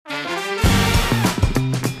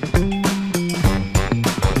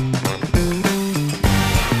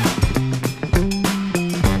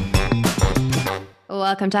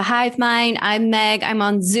welcome to Hive Mind. I'm Meg. I'm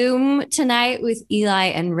on Zoom tonight with Eli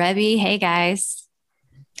and Rebby. Hey guys.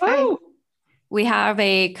 Oh, We have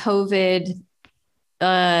a COVID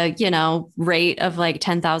rate of like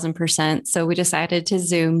 10,000%. So we decided to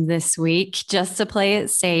Zoom this week just to play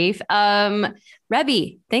it safe.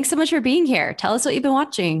 Rebby, thanks so much for being here. Tell us what you've been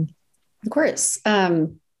watching. of course.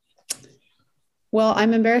 Well,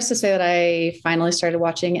 I'm embarrassed to say that I finally started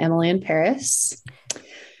watching Emily in Paris.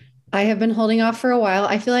 I have been holding off for a while.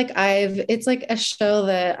 I feel like it's like a show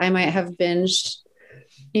that I might have binged,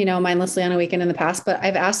 mindlessly on a weekend in the past, but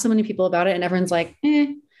I've asked so many people about it and everyone's like,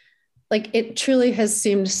 like it truly has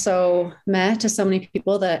seemed so meh to so many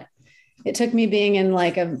people that it took me being in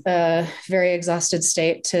like a very exhausted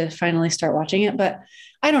state to finally start watching it. But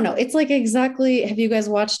I don't know. It's like exactly, have you guys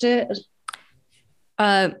watched it?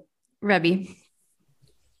 Rebby,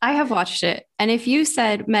 I have watched it. And if you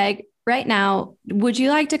said, Meg, right now, would you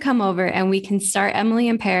like to come over and we can start Emily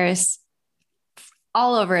in Paris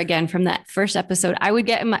all over again from that first episode?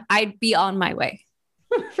 I'd be on my way.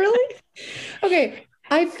 Really? Okay.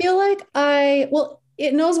 I feel like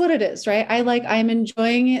it knows what it is, right? I'm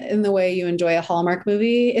enjoying it in the way you enjoy a Hallmark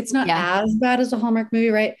movie. It's not as bad as a Hallmark movie,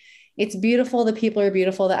 right? It's beautiful. The people are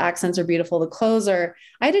beautiful. The accents are beautiful. The clothes are,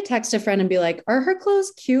 I had to text a friend and be like, are her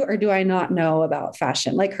clothes cute or do I not know about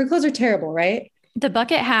fashion? Like her clothes are terrible, right? The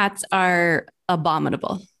bucket hats are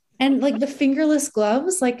abominable. And like the fingerless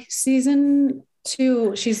gloves, like season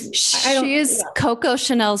 2, she is Coco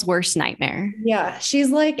Chanel's worst nightmare. Yeah. She's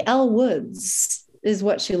like Elle Woods is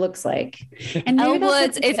what she looks like. And Elle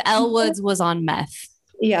Woods, if Elle Woods was on meth.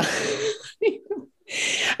 Yeah.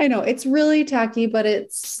 I know it's really tacky, but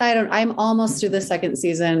I'm almost through the second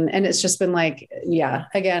season and it's just been like,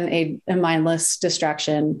 again, a mindless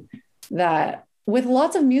distraction that with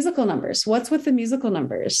lots of musical numbers. What's with the musical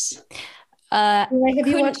numbers? Have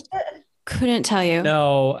you watched it? Couldn't tell you.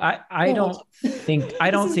 No, I don't think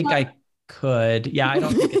I could. Yeah, I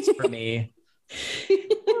don't think it's for me.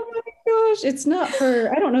 Oh my gosh, it's not for,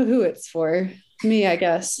 I don't know who it's for. Me, I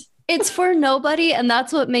guess. It's for nobody. And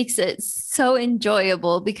that's what makes it so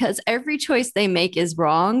enjoyable because every choice they make is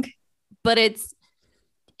wrong, but it's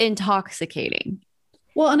intoxicating.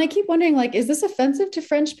 Well, and I keep wondering, like, is this offensive to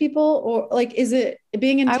French people or like, is it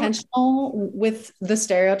being intentional with the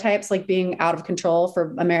stereotypes, like being out of control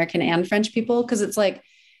for American and French people? Because it's like,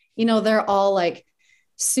 they're all like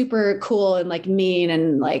super cool and like mean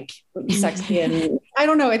and like sexy. And I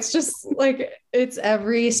don't know. It's just like, it's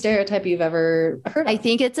every stereotype you've ever heard of. I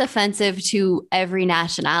think it's offensive to every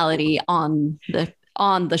nationality on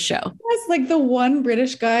the show. Yes, like the one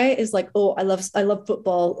British guy is like, oh, I love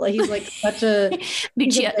football. Like he's like such a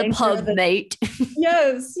meet you at the pub, mate.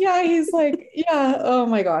 Yes, yeah, he's like, yeah. Oh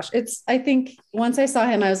my gosh, I think once I saw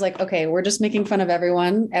him, I was like, okay, we're just making fun of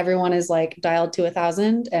everyone. Everyone is like dialed to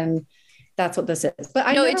 1,000, and that's what this is. But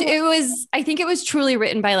it was. I think it was truly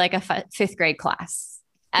written by like a fifth grade class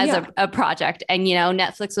as a project, and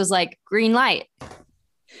Netflix was like green light.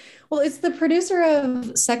 Well, it's the producer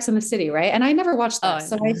of Sex and the City, right? And I never watched that.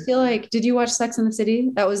 So I feel like, did you watch Sex and the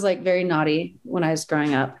City? That was like very naughty when I was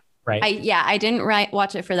growing up. Right. I didn't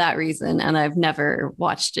watch it for that reason. And I've never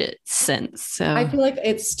watched it since. So I feel like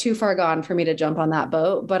it's too far gone for me to jump on that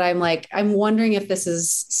boat, but I'm wondering if this is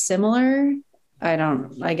similar.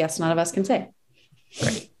 I guess none of us can say.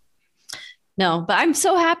 Right. No, but I'm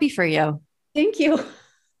so happy for you. Thank you.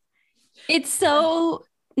 It's so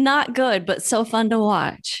not good, but so fun to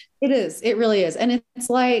watch. It is. It really is. And it's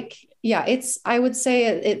like, I would say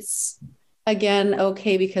it's again,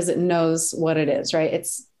 okay, because it knows what it is, right?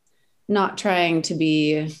 It's not trying to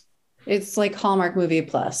be, it's like Hallmark movie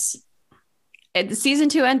plus. Season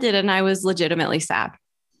 2 ended and I was legitimately sad.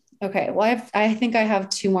 Okay. Well, I think I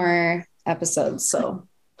have 2 more episodes, so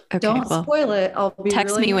don't spoil it. I'll be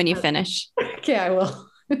text me when you finish. Okay, I will.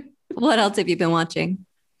 What else have you been watching?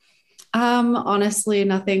 Honestly,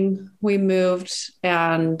 nothing. We moved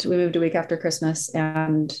a week after Christmas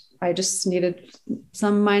and I just needed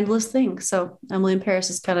some mindless thing. So Emily in Paris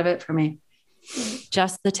is kind of it for me.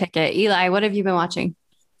 Just the ticket. Eli, what have you been watching?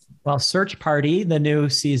 Well, Search Party, the new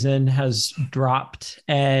season has dropped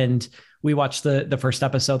and we watched the first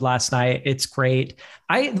episode last night. It's great.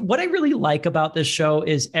 What I really like about this show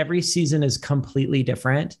is every season is completely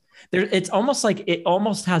different. It's almost like it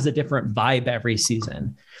almost has a different vibe every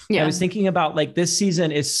season. Yeah. I was thinking about like this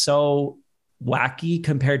season is so wacky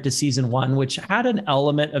compared to season 1, which had an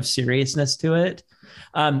element of seriousness to it.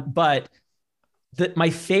 But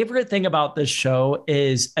my favorite thing about this show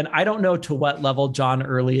is, and I don't know to what level John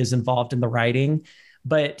Early is involved in the writing,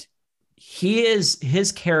 but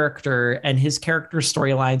his character and his character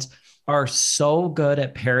storylines are so good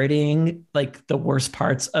at parodying like the worst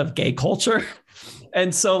parts of gay culture.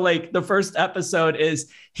 And so like the first episode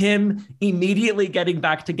is him immediately getting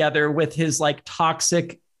back together with his like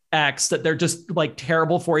toxic ex, that they're just like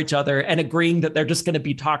terrible for each other, and agreeing that they're just going to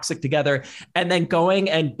be toxic together, and then going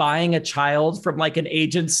and buying a child from like an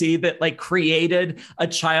agency that like created a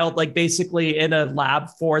child like basically in a lab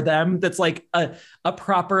for them, that's like a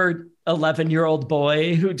proper 11-year-old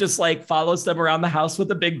boy who just like follows them around the house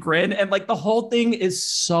with a big grin. And like the whole thing is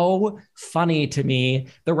so funny to me.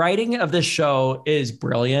 The writing of this show is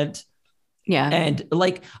brilliant. Yeah. And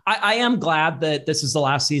like I am glad that this is the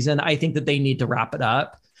last season. I think that they need to wrap it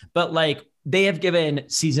up. But like they have given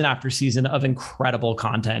season after season of incredible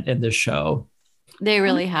content in this show. They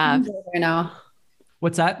really have. Right now.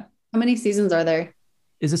 What's that? How many seasons are there?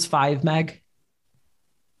 Is this 5, Meg?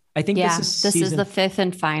 I think this is the 5th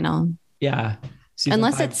and final. Yeah.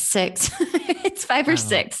 Unless 5. it's 6. It's 5 or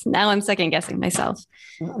 6. Now I'm second guessing myself.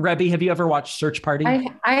 Rebby, have you ever watched Search Party? I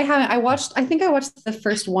haven't. I think I watched the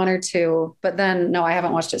first 1 or 2, but then no, I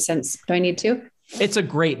haven't watched it since. Do I need to? It's a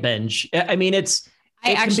great binge. I mean,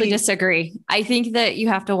 I actually disagree. I think that you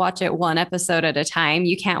have to watch it 1 episode at a time.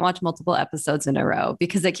 You can't watch multiple episodes in a row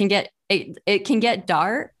because it can get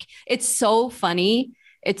dark. It's so funny.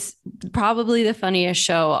 It's probably the funniest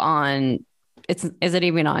show on. Is it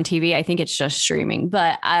even on TV? I think it's just streaming,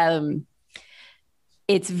 but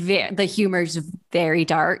the humor's very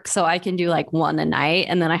dark. So I can do like 1 a night,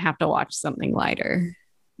 and then I have to watch something lighter.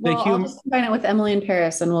 Well, I'll just combine it with Emily in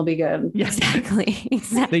Paris, and we'll be good. Yeah.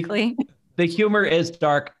 Exactly. The humor is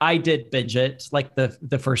dark. I did binge it, like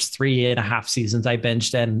the first 3.5 seasons I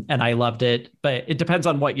binged, and I loved it. But it depends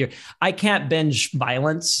on what I can't binge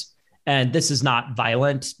violence, and this is not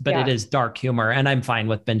violent, but it is dark humor, and I'm fine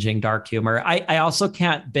with binging dark humor. I also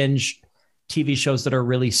can't binge TV shows that are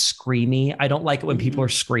really screamy. I don't like it when people are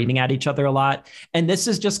screaming at each other a lot. And this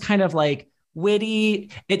is just kind of like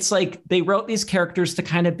witty. It's like they wrote these characters to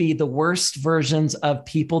kind of be the worst versions of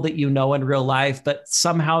people that you know in real life, but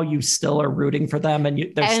somehow you still are rooting for them,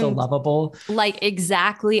 and they're still lovable. Like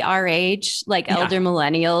exactly our age, like elder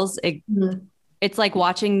millennials. It's like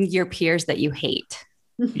watching your peers that you hate.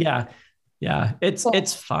 Yeah.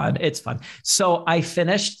 It's fun. It's fun. So I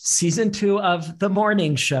finished season 2 of The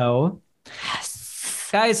Morning Show. Yes.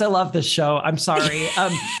 Guys, I love this show. I'm sorry.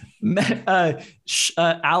 Allison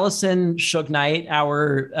Suge Knight,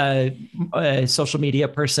 our social media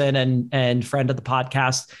person and friend of the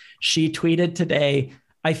podcast, she tweeted today,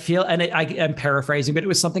 I feel, and I am paraphrasing, but it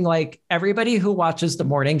was something like, everybody who watches The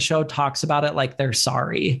Morning Show talks about it like they're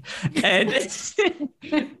sorry. And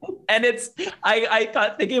and I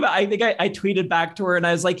tweeted back to her, and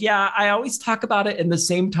I was like, yeah, I always talk about it in the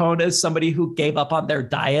same tone as somebody who gave up on their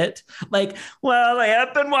diet. Like, well, I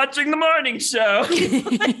have been watching The Morning Show.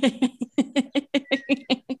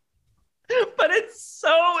 But it's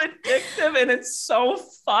so addictive and it's so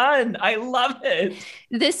fun. I love it.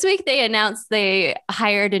 This week they announced they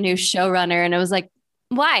hired a new showrunner, and I was like,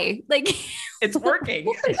 why? Like, it's working.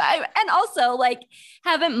 And also, like,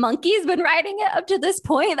 haven't monkeys been writing it up to this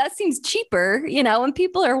point? That seems cheaper, when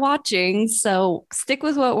people are watching. So stick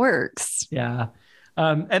with what works. Yeah.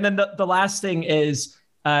 And then the last thing is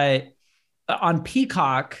on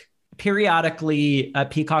Peacock. Periodically,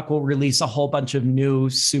 Peacock will release a whole bunch of new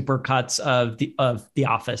super cuts of the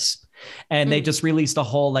Office, and they just released a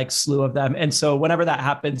whole like slew of them. And so whenever that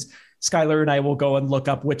happens, Skylar and I will go and look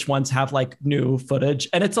up which ones have like new footage.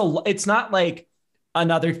 And it's not like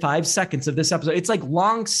another 5 seconds of this episode. It's like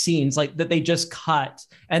long scenes like that they just cut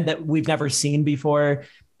and that we've never seen before.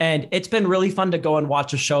 And it's been really fun to go and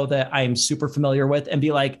watch a show that I'm super familiar with and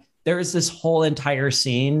be like, there is this whole entire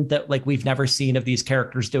scene that like we've never seen of these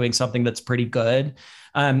characters doing something that's pretty good.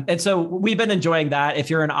 And so we've been enjoying that. If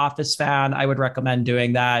you're an Office fan, I would recommend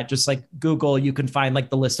doing that. Just like Google, you can find like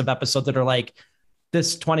the list of episodes that are like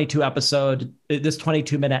this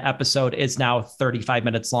 22-minute episode is now 35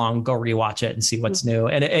 minutes long. Go rewatch it and see what's new.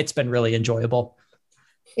 And it's been really enjoyable.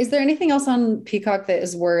 Is there anything else on Peacock that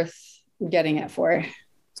is worth getting it for?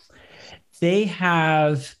 They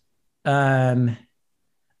have, I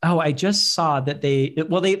just saw that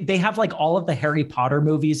they have like all of the Harry Potter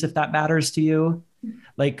movies, if that matters to you.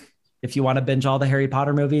 Like if you want to binge all the Harry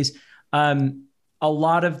Potter movies, a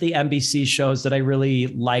lot of the NBC shows that I really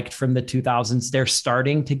liked from the 2000s, they're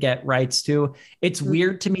starting to get rights to. It's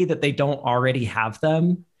weird to me that they don't already have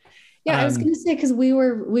them. Yeah, I was going to say, because we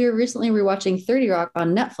were recently rewatching 30 Rock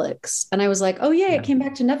on Netflix, and I was like, oh yeah, it came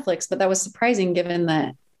back to Netflix, but that was surprising given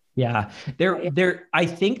that. Yeah, I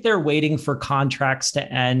think they're waiting for contracts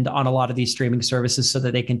to end on a lot of these streaming services so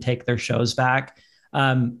that they can take their shows back.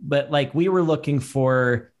 But like we were looking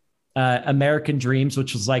for American Dreams,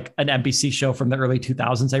 which was like an NBC show from the early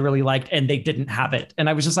 2000s, I really liked, and they didn't have it. And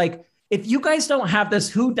I was just like, if you guys don't have this,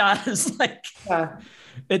 who does? Like, yeah.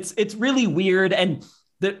 It's really weird. And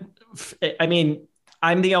I mean,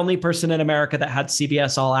 I'm the only person in America that had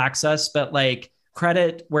CBS All Access, but like,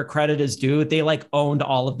 credit where credit is due, they like owned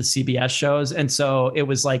all of the CBS shows. And so it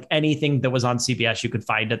was like anything that was on CBS, you could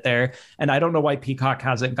find it there. And I don't know why Peacock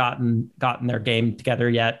hasn't gotten their game together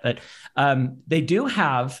yet, but they do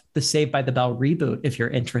have the Saved by the Bell reboot, if you're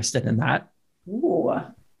interested in that. Ooh.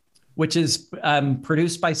 Which is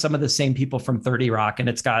produced by some of the same people from 30 Rock. And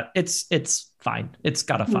it's fine. It's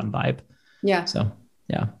got a fun vibe. Yeah. So,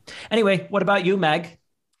 yeah. Anyway, what about you, Meg?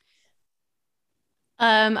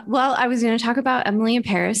 Well, I was going to talk about Emily in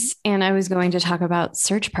Paris, and I was going to talk about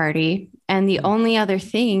Search Party. And the only other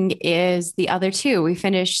thing is the other two. We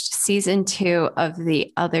finished season 2 of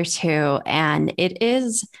the other two, and it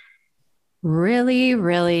is really,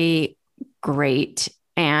 really great.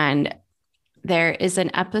 And there is an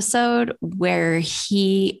episode where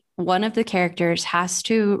one of the characters has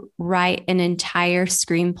to write an entire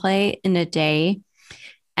screenplay in a day.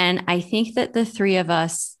 And I think that the three of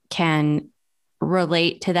us can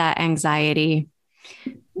relate to that anxiety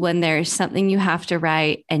when there's something you have to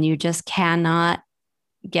write and you just cannot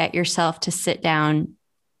get yourself to sit down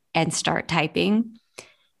and start typing.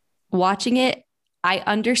 Watching it, I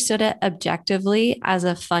understood it objectively as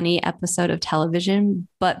a funny episode of television,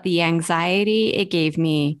 but the anxiety it gave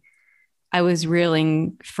me, I was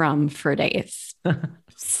reeling from for days.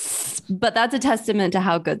 But that's a testament to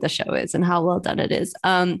how good the show is and how well done it is.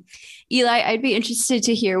 Eli, I'd be interested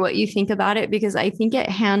to hear what you think about it, because I think it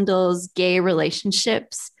handles gay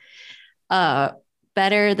relationships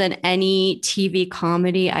better than any TV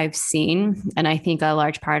comedy I've seen. And I think a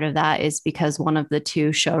large part of that is because one of the two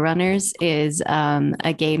showrunners is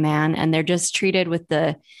a gay man, and they're just treated with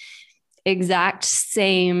the exact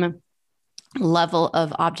same level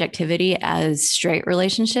of objectivity as straight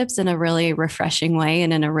relationships in a really refreshing way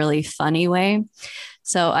and in a really funny way.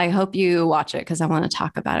 So I hope you watch it, because I want to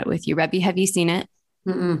talk about it with you. Rebby, have you seen it?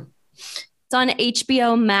 Mm-mm. It's on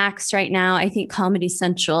HBO Max right now. I think Comedy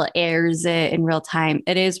Central airs it in real time.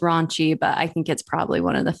 It is raunchy, but I think it's probably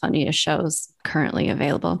one of the funniest shows currently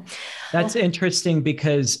available. That's interesting,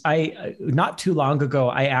 because not too long ago,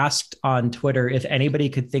 I asked on Twitter if anybody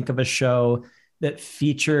could think of a show that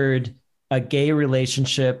featured a gay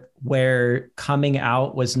relationship where coming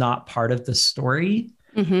out was not part of the story.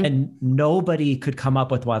 Mm-hmm. And nobody could come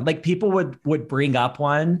up with one. Like, people would bring up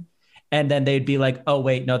one, and then they'd be like, oh,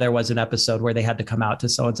 wait, no, there was an episode where they had to come out to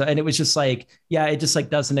so-and-so. And it was just like, yeah, it just like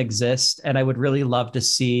doesn't exist. And I would really love to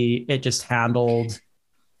see it just handled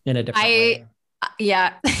in a different way.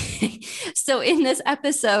 Yeah. So in this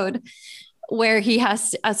episode where he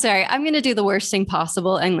has to, I'm going to do the worst thing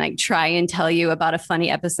possible and like try and tell you about a funny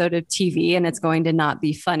episode of TV, and it's going to not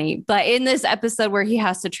be funny. But in this episode where he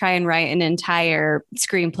has to try and write an entire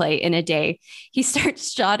screenplay in a day, he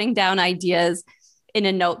starts jotting down ideas in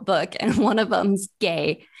a notebook, and one of them's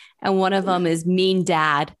gay, and one of them is mean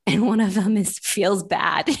dad, and one of them is feels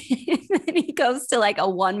bad. And he goes to like a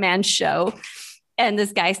one-man show, and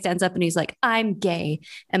this guy stands up and he's like, I'm gay,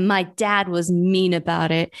 and my dad was mean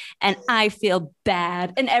about it, and I feel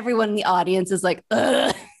bad. And everyone in the audience is like,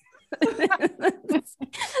 ugh. So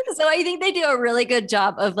I think they do a really good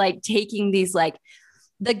job of like taking these like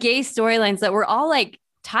the gay storylines that we're all like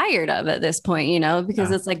tired of at this point, you know,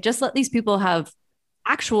 because it's like, just let these people have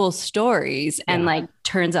actual stories and like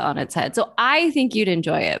turns it on its head. So I think you'd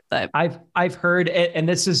enjoy it. But I've heard it, and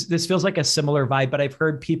this feels like a similar vibe, but I've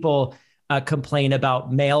heard people complain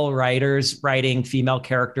about male writers writing female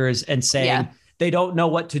characters and saying they don't know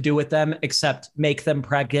what to do with them except make them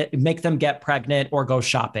get pregnant or go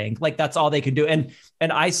shopping. Like, that's all they can do. And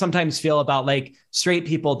I sometimes feel about like straight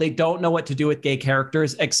people, they don't know what to do with gay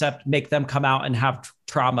characters except make them come out and have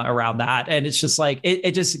trauma around that. And it's just like,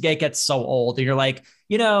 it gets so old, and you're like,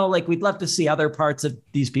 you know, like, we'd love to see other parts of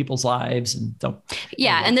these people's lives. And so,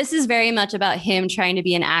 and this is very much about him trying to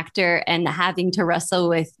be an actor and having to wrestle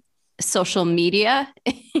with social media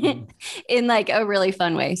in like a really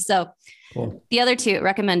fun way. So cool. The other two,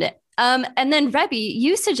 recommend it. And then Rebby,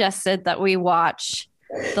 you suggested that we watch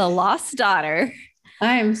The Lost Daughter.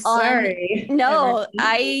 I'm sorry. No,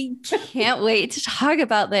 I can't wait to talk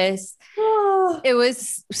about this. It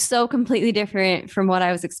was so completely different from what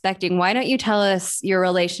I was expecting. Why don't you tell us your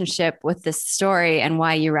relationship with this story and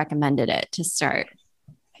why you recommended it to start?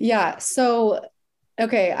 Yeah. So,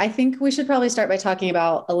 okay, I think we should probably start by talking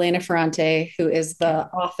about Elena Ferrante, who is the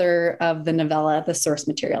author of the novella, The Source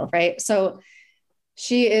Material, right? So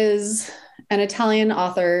she is an Italian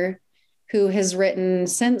author who has written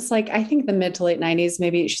since like, I think the mid to late 90s,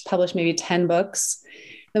 maybe she's published maybe 10 books.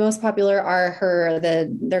 The most popular are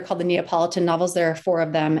they're called the Neapolitan novels. There are 4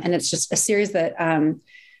 of them. And it's just a series that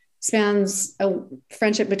spans a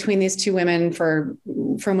friendship between these 2 women from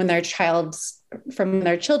when they're children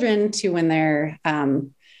to when they're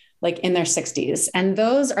like in their 60s. And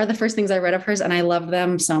those are the first things I read of hers. And I love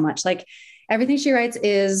them so much. Like everything she writes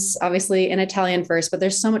is obviously in Italian first, but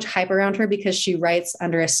there's so much hype around her because she writes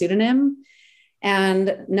under a pseudonym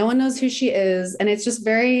and no one knows who she is. And it's just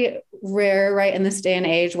very rare, right, in this day and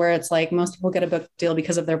age where it's like most people get a book deal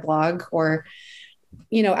because of their blog, or,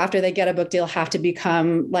 you know, after they get a book deal, have to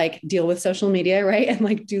become like deal with social media, right, and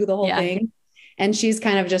like do the whole thing. And she's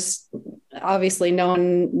kind of just, obviously no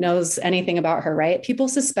one knows anything about her, right? People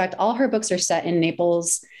suspect all her books are set in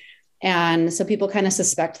Naples. And so people kind of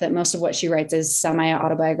suspect that most of what she writes is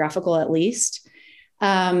semi-autobiographical at least.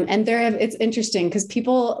 It's interesting because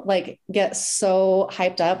people like get so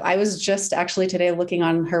hyped up. I was just actually today looking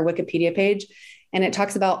on her Wikipedia page, and it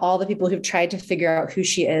talks about all the people who've tried to figure out who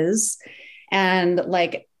she is. And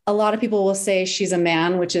like a lot of people will say she's a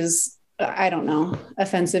man, which is, I don't know,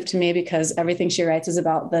 offensive to me because everything she writes is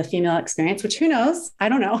about the female experience, which who knows? I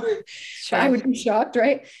don't know. Sure. I would be shocked.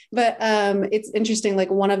 Right. But it's interesting.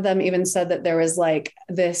 Like one of them even said that there was like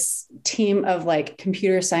this team of like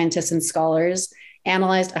computer scientists and scholars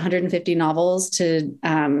analyzed 150 novels to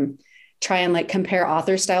try and like compare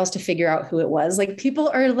author styles to figure out who it was. Like people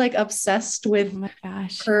are like obsessed with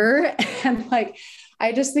her. And like,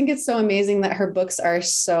 I just think it's so amazing that her books are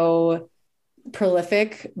so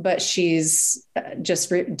prolific, but she's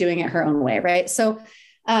just doing it her own way. Right. So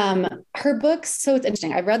her books, so it's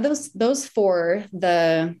interesting. I've read those 4,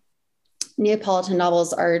 the Neapolitan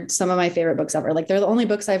novels are some of my favorite books ever. Like they're the only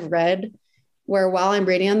books I've read where while I'm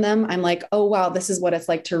reading them, I'm like, oh, wow, this is what it's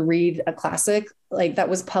like to read a classic like that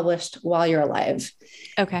was published while you're alive.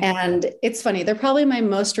 Okay. And it's funny. They're probably my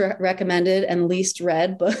most recommended and least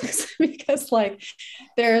read books because like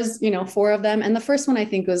there's, 4 of them. And the first one I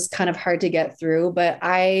think was kind of hard to get through, but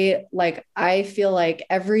I feel like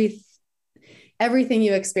everything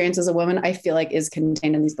you experience as a woman, I feel like is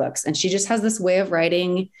contained in these books. And she just has this way of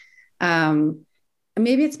writing.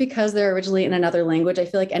 Maybe it's because they're originally in another language. I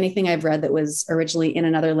feel like anything I've read that was originally in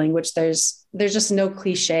another language, there's just no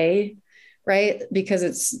cliche, right? Because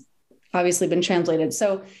it's obviously been translated.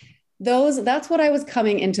 So that's what I was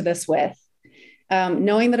coming into this with,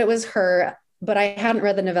 knowing that it was her, but I hadn't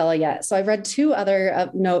read the novella yet. So I've read 2 other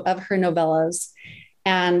of her novellas.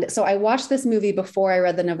 And so I watched this movie before I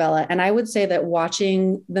read the novella. And I would say that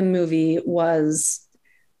watching the movie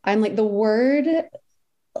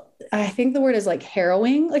I think the word is like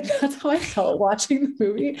harrowing. Like that's how I felt watching the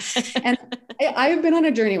movie. And I've been on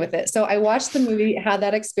a journey with it. So I watched the movie, had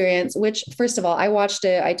that experience, which first of all, I watched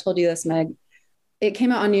it. I told you this, Meg, it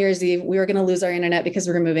came out on New Year's Eve. We were going to lose our internet because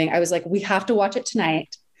we were moving. I was like, we have to watch it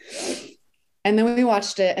tonight. And then we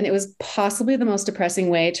watched it, and it was possibly the most depressing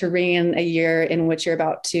way to ring in a year in which you're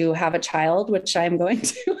about to have a child, which I'm going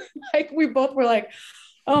to. Like we both were like,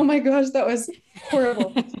 oh my gosh, that was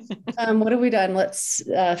horrible. What have we done? Let's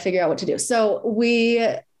figure out what to do. So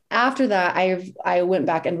after that, I went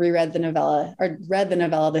back and read the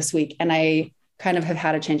novella this week, and I kind of have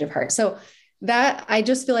had a change of heart. So that I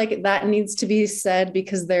just feel like that needs to be said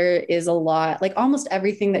because there is a lot, like almost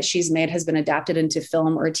everything that she's made has been adapted into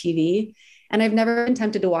film or TV. And I've never been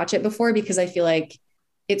tempted to watch it before because I feel like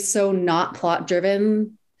it's so not plot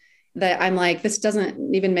driven that I'm like, this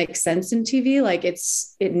doesn't even make sense in TV. Like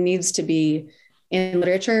it needs to be in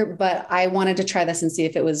literature, but I wanted to try this and see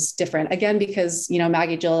if it was different again, because,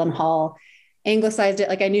 Maggie Gyllenhaal anglicized it.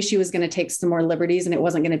 Like I knew she was going to take some more liberties and it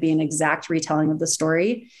wasn't going to be an exact retelling of the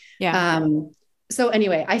story. Yeah. So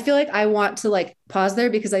anyway, I feel like I want to like pause there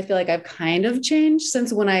because I feel like I've kind of changed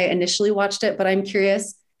since when I initially watched it, but I'm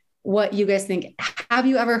curious what you guys think. Have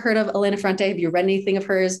you ever heard of Elena Ferrante? Have you read anything of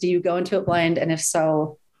hers? Do you go into it blind? And if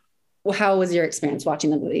so, how was your experience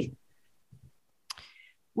watching the movie?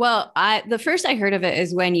 Well, the first I heard of it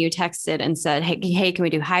is when you texted and said, hey, can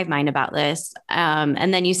we do Hive Mind about this?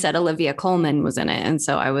 And then you said Olivia Colman was in it. And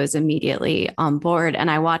so I was immediately on board,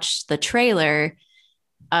 and I watched the trailer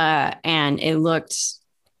and it looked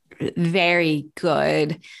very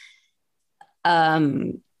good.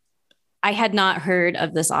 I had not heard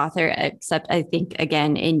of this author, except I think,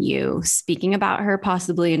 again, in you speaking about her,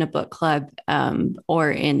 possibly in a book club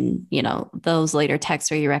or in, those later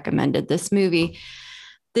texts where you recommended this movie.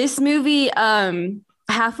 This movie,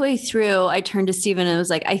 halfway through, I turned to Stephen and was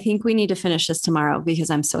like, I think we need to finish this tomorrow because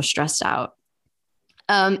I'm so stressed out.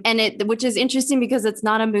 Which is interesting because it's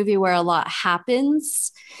not a movie where a lot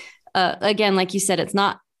happens. Again, like you said, it's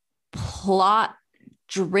not plot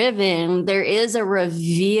driven. There is a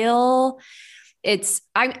reveal.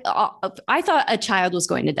 I thought a child was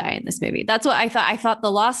going to die in this movie. That's what I thought. I thought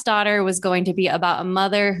The Lost Daughter was going to be about a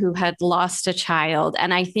mother who had lost a child.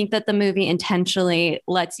 And I think that the movie intentionally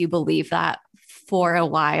lets you believe that for a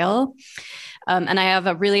while. And I have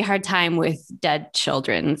a really hard time with dead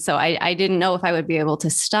children. So I didn't know if I would be able to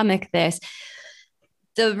stomach this.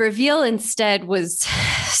 The reveal instead was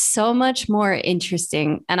so much more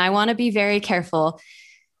interesting. And I want to be very careful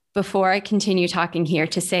before I continue talking here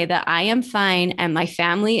to say that I am fine and my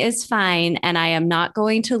family is fine and I am not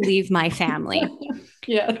going to leave my family.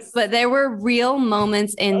 Yes. But there were real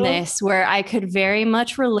moments in this where I could very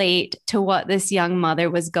much relate to what this young mother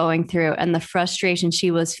was going through and the frustration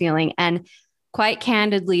she was feeling. And quite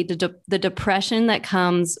candidly, the depression that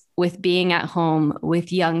comes with being at home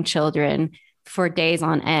with young children for days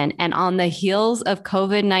on end. And on the heels of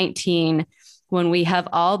COVID-19, when we have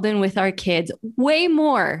all been with our kids way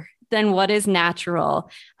more than what is natural,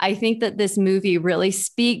 I think that this movie really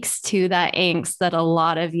speaks to that angst that a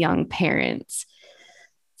lot of young parents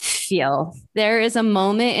feel. There is a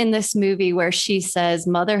moment in this movie where she says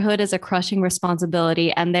motherhood is a crushing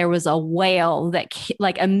responsibility, and there was a wail that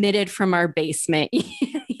like emitted from our basement.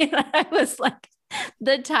 I was like,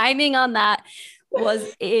 the timing on that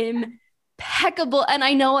was impeccable. And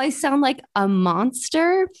I know I sound like a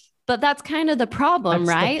monster, but that's kind of the problem,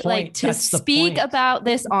 right? Like to speak about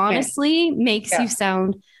this honestly makes you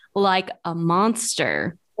sound like a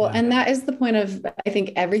monster. Well, and that is the point of, I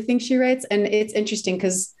think, everything she writes. And it's interesting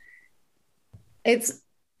because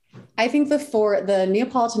I think the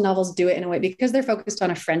Neapolitan novels do it in a way because they're focused on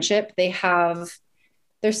a friendship.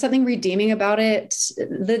 There's something redeeming about it.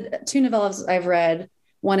 The two novellas I've read,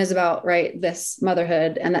 one is about, this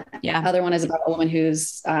motherhood, and the other one is about a woman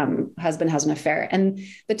whose husband has an affair. And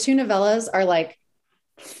the two novellas are like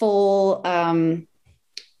full,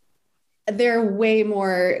 they're way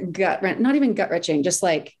more not even gut wrenching, just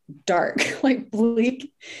like dark, like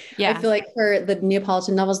bleak. Yeah. I feel like for the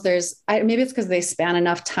Neapolitan novels, maybe it's because they span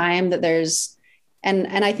enough time that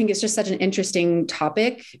and I think it's just such an interesting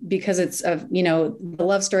topic because it's the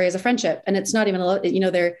love story is a friendship, and it's not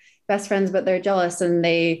even they're best friends, but they're jealous and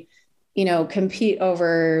they, compete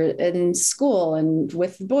over in school and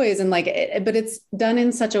with boys and but it's done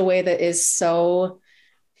in such a way that is so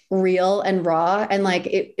real and raw. And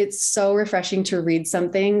it's so refreshing to read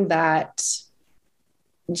something that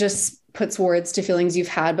just puts words to feelings you've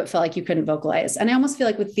had, but felt like you couldn't vocalize. And I almost feel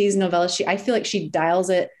like with these novellas, I feel like she dials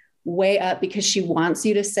it way up because she wants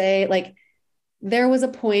you to say, there was a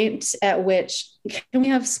point at which, can we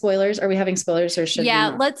have spoilers? Are we having spoilers or should we?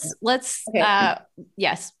 Yeah, let's, okay.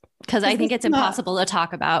 Yes. Cause I think it's impossible to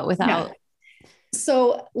talk about without. Yeah.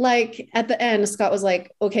 So at the end, Scott was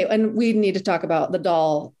like, okay, and we need to talk about the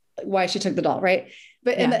doll, why she took the doll. Right.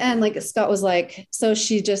 But in the end, Scott was like, so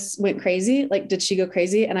she just went crazy. Did she go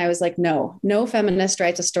crazy? And I was like, no feminist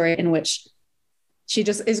writes a story in which she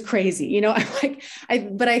just is crazy.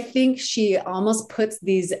 But I think she almost puts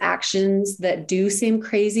these actions that do seem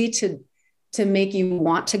crazy to make you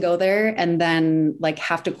want to go there and then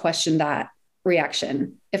have to question that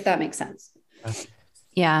reaction, if that makes sense.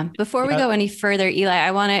 Yeah. Before we go any further, Eli,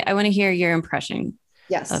 I want to hear your impression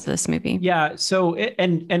of this movie. Yeah. So,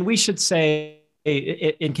 and we should say,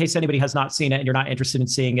 in case anybody has not seen it and you're not interested in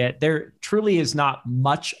seeing it, there truly is not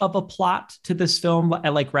much of a plot to this film,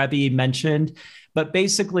 like Rebby mentioned. But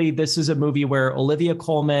basically, this is a movie where Olivia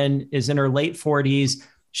Colman is in her late 40s.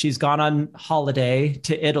 She's gone on holiday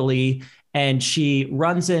to Italy, and she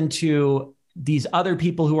runs into these other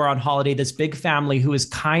people who are on holiday, this big family who is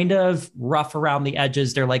kind of rough around the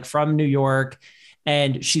edges. They're from New York.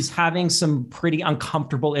 And she's having some pretty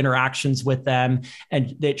uncomfortable interactions with them.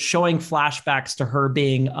 And it's showing flashbacks to her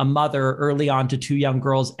being a mother early on to two young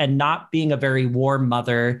girls and not being a very warm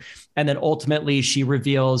mother. And then ultimately she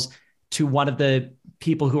reveals to one of the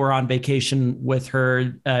people who are on vacation with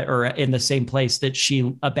her or in the same place that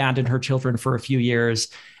she abandoned her children for a few years.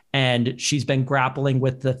 And she's been grappling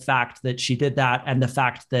with the fact that she did that and the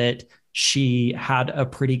fact that she had a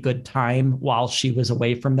pretty good time while she was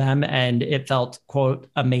away from them. And it felt, quote,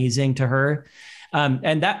 amazing to her.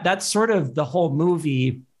 And that's sort of the whole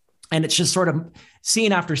movie. And it's just sort of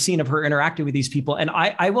scene after scene of her interacting with these people. And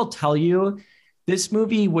I will tell you, this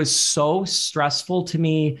movie was so stressful to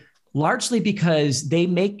me, largely because they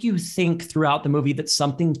make you think throughout the movie that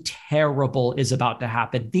something terrible is about to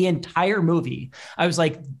happen. The entire movie, I was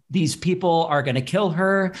like, these people are going to kill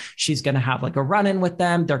her. She's going to have a run-in with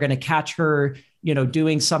them. They're going to catch her,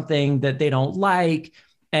 doing something that they don't like.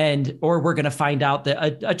 or we're going to find out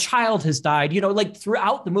that a child has died, like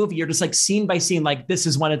throughout the movie, you're just like scene by scene, like this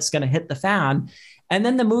is when it's going to hit the fan. And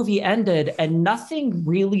then the movie ended and nothing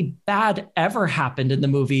really bad ever happened in the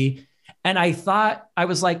movie. And I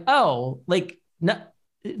was like, oh, like no,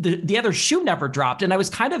 the other shoe never dropped. And I was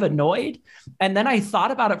kind of annoyed. And then I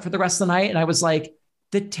thought about it for the rest of the night. And I was like,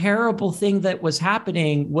 the terrible thing that was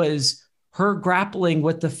happening was her grappling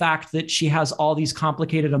with the fact that she has all these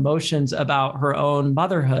complicated emotions about her own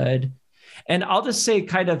motherhood. And I'll just say,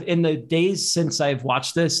 kind of in the days since I've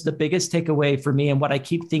watched this, the biggest takeaway for me and what I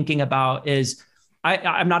keep thinking about is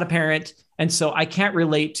I'm not a parent. And so I can't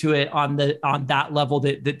relate to it on that level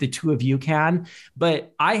that the two of you can.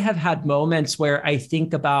 But I have had moments where I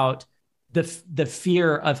think about the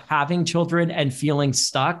fear of having children and feeling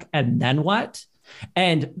stuck. And then what?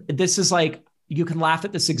 And this is like, you can laugh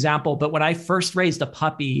at this example, but when I first raised a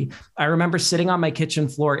puppy, I remember sitting on my kitchen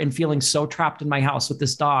floor and feeling so trapped in my house with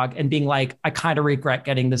this dog and being like, I kind of regret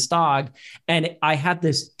getting this dog. And I had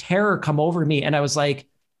this terror come over me. And I was like,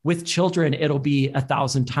 with children, it'll be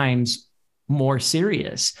 1,000 times more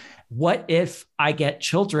serious. What if I get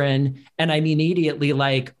children and I'm immediately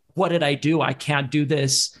like, what did I do? I can't do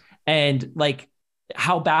this. And like,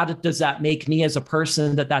 how bad does that make me as a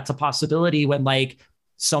person that that's a possibility when like,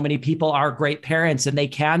 so many people are great parents and they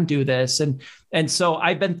can do this. And so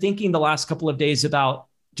I've been thinking the last couple of days about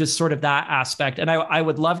just sort of that aspect. And I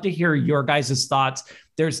would love to hear your guys' thoughts.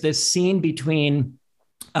 There's this scene between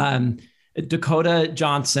Dakota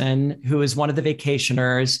Johnson, who is one of the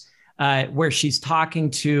vacationers, where she's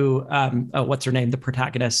talking to, what's her name? The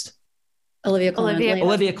protagonist.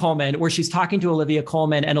 Olivia Colman, where she's talking to Olivia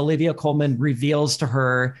Colman, and Olivia Colman reveals to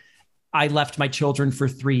her, I left my children for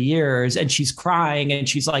 3 years, and she's crying. And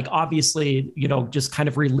she's like, obviously, just kind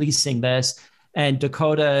of releasing this. And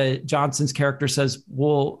Dakota Johnson's character says,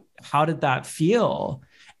 well, how did that feel?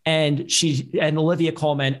 And Olivia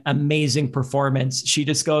Colman, amazing performance. She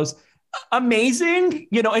just goes, amazing,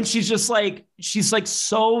 and she's like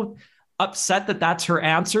so upset that that's her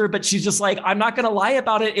answer, but she's just like, I'm not going to lie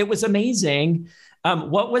about it. It was amazing.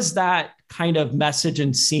 What was that kind of message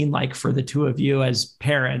and scene like for the two of you as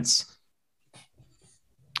parents?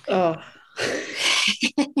 Oh,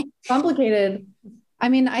 complicated. I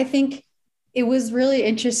mean, I think it was really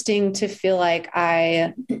interesting to feel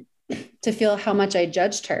how much I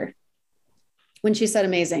judged her when she said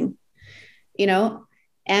amazing,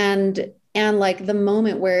 and like the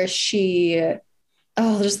moment where just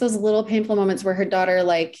those little painful moments where her daughter,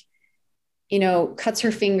 like, cuts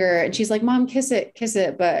her finger and she's like, Mom, kiss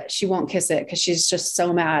it. But she won't kiss it because she's just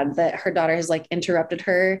so mad that her daughter has like interrupted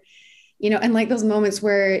her. And like those moments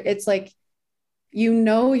where it's like,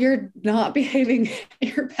 you're not behaving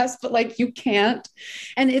your best, but like you can't.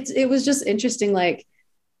 And it was just interesting, like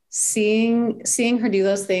seeing her do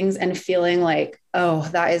those things and feeling like, oh,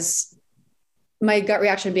 that is my gut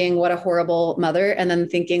reaction being, what a horrible mother. And then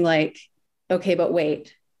thinking like, okay, but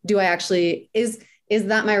wait, is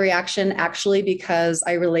that my reaction actually because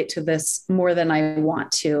I relate to this more than I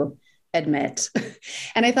want to admit?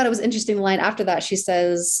 And I thought it was interesting. The line after that, she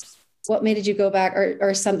says, what made you go back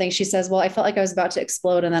or something? She says, well, I felt like I was about to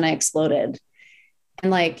explode and then I exploded.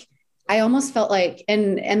 And like, I almost felt like,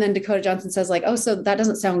 and then Dakota Johnson says like, oh, so that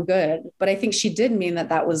doesn't sound good. But I think she did mean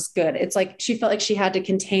that was good. It's like, she felt like she had to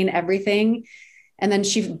contain everything. And then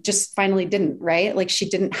she just finally didn't, right? Like she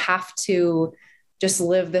didn't have to just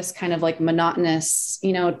live this kind of like monotonous,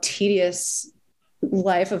 tedious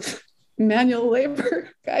life of manual labor,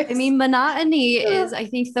 guys. I mean, monotony is, I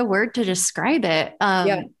think, the word to describe it.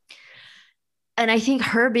 Yeah. And I think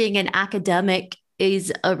her being an academic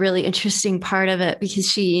is a really interesting part of it because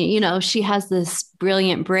she has this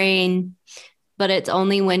brilliant brain, but it's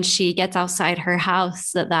only when she gets outside her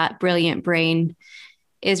house that brilliant brain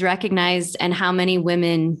is recognized. And how many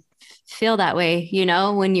women feel that way,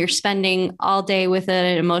 when you're spending all day with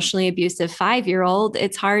an emotionally abusive 5-year-old,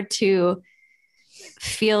 it's hard to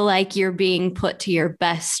feel like you're being put to your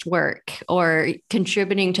best work or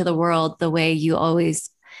contributing to the world the way you always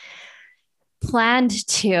planned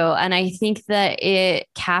to. And I think that it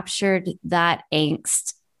captured that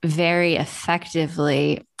angst very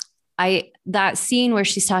effectively. That scene where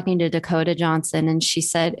she's talking to Dakota Johnson and she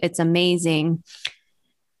said, it's amazing.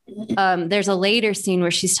 There's a later scene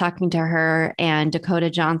where she's talking to her and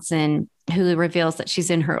Dakota Johnson, who reveals that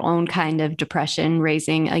she's in her own kind of depression,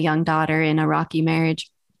 raising a young daughter in a rocky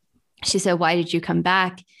marriage. She said, why did you come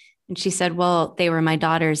back? And she said, well, they were my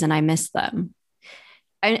daughters and I miss them.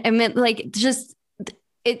 I mean, like, just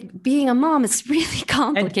being a mom is really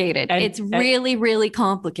complicated. It's really, really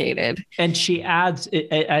complicated. And she adds,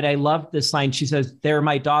 and I love this line. She says, "They're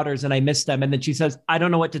my daughters and I miss them." And then she says, "I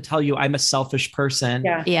don't know what to tell you. I'm a selfish person."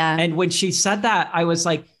 Yeah. And when she said that, I was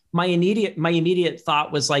like, my immediate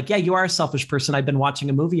thought was like, yeah, you are a selfish person. I've been watching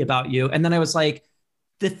a movie about you. And then I was like,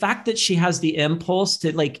 the fact that she has the impulse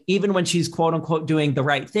to, like, even when she's quote unquote doing the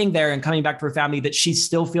right thing there and coming back to her family, that she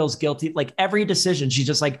still feels guilty. Like every decision, she's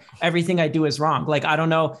just like, everything I do is wrong. Like, I don't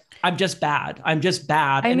know. I'm just bad. I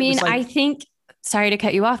mean, like, I think, sorry to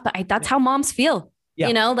cut you off, but that's how moms feel. Yeah.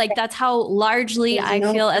 You know, like that's how largely I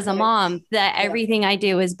feel as a mom, that everything I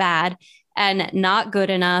do is bad and not good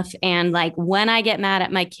enough. And like when I get mad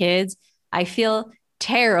at my kids, I feel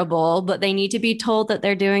terrible, but they need to be told that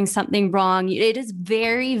they're doing something wrong. It is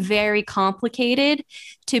very, very complicated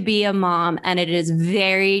to be a mom, and it is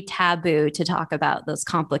very taboo to talk about those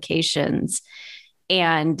complications.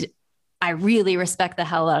 And I really respect the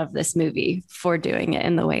hell out of this movie for doing it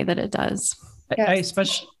in the way that it does. Yes.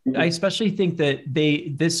 I especially think that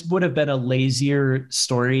this would have been a lazier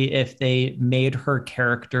story if they made her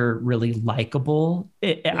character really likable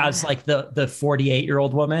as like the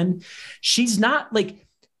 48-year-old woman. She's not the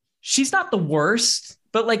worst,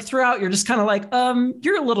 but like throughout you're just kind of like,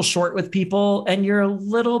 you're a little short with people and you're a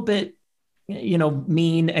little bit,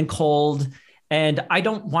 mean and cold. And I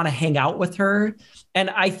don't want to hang out with her. And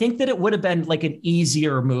I think that it would have been like an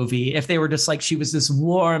easier movie if they were just like, she was this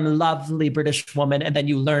warm, lovely British woman. And then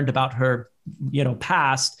you learned about her,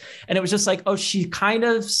 past. And it was just like, oh, she kind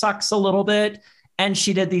of sucks a little bit. And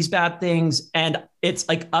she did these bad things. And it's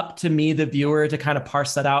like up to me, the viewer, to kind of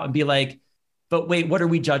parse that out and be like, but wait, what are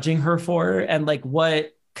we judging her for? And like,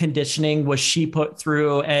 what conditioning was she put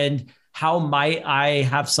through? And how might I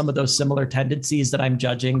have some of those similar tendencies that I'm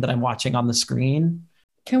judging, that I'm watching on the screen?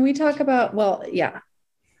 Can we talk about, well, yeah,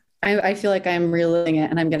 I feel like I'm reliving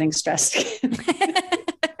it and I'm getting stressed.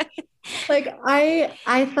 Like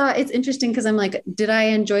I thought it's interesting because I'm like, did I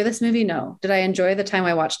enjoy this movie? No. Did I enjoy the time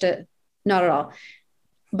I watched it? Not at all.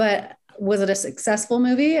 But was it a successful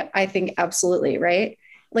movie? I think absolutely. Right.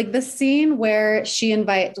 Like the scene where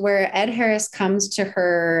where Ed Harris comes to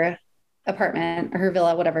her apartment or her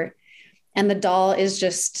villa, whatever. And the doll is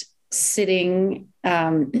just sitting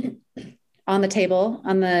on the table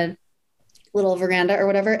on the little veranda or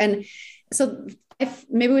whatever. And so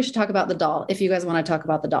maybe we should talk about the doll if you guys want to talk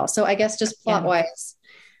about the doll. So I guess just plot wise.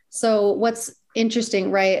 So what's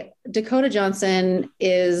interesting, right? Dakota Johnson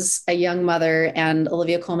is a young mother and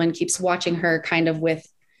Olivia Colman keeps watching her kind of with,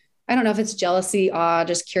 I don't know if it's jealousy, awe,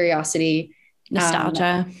 just curiosity.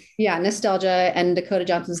 Nostalgia. Nostalgia. And Dakota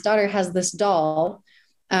Johnson's daughter has this doll.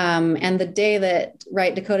 And the day that,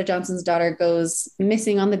 Dakota Johnson's daughter goes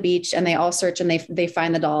missing on the beach and they all search and they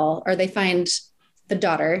find the doll, or they find the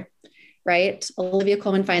daughter, right? Olivia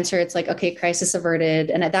Colman finds her. It's like, okay, crisis averted.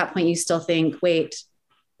 And at that point you still think, wait,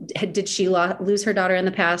 did she lose her daughter in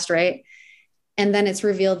the past? Right. And then it's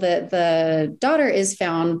revealed that the daughter is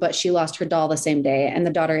found, but she lost her doll the same day. And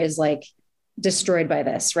the daughter is like destroyed by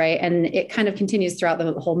this. Right. And it kind of continues throughout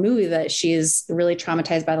the whole movie that she is really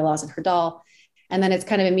traumatized by the loss of her doll. And then it's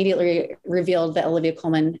kind of immediately revealed that Olivia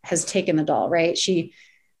Colman has taken the doll, right? She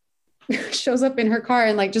shows up in her car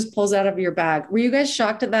and like just pulls it out of your bag. Were you guys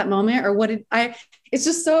shocked at that moment, or it's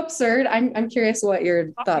just so absurd. I'm curious what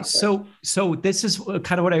your thoughts are. So this is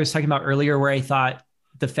kind of what I was talking about earlier, where I thought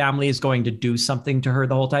the family is going to do something to her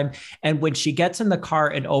the whole time. And when she gets in the car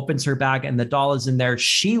and opens her bag and the doll is in there,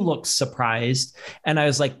 she looks surprised. And I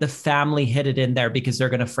was like, the family hid it in there because they're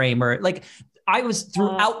going to frame her. Like I was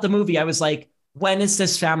throughout the movie, I was like, when is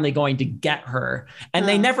this family going to get her? And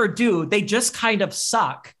they never do. They just kind of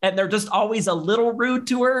suck. And they're just always a little rude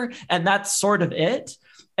to her. And that's sort of it.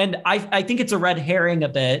 And I think it's a red herring a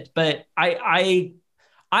bit, but I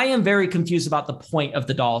am very confused about the point of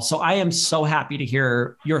the doll. So I am so happy to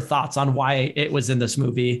hear your thoughts on why it was in this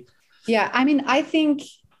movie. Yeah. I mean, I think,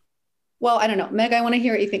 well, I don't know, Meg, I want to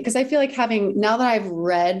hear what you think. Cause I feel like now that I've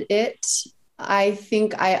read it, I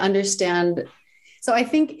think I understand. So I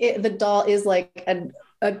think the doll is like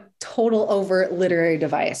a total overt literary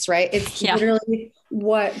device, right? It's literally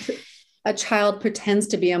what a child pretends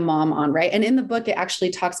to be a mom on, right? And in the book, it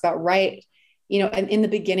actually talks about, and in the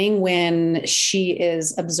beginning when she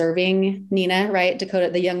is observing Nina, right,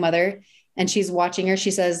 Dakota, the young mother, and she's watching her,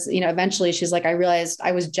 she says, eventually she's like, I realized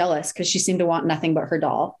I was jealous because she seemed to want nothing but her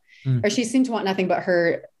doll, or she seemed to want nothing but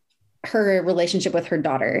her relationship with her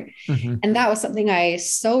daughter. Mm-hmm. And that was something I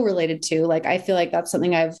so related to. Like, I feel like that's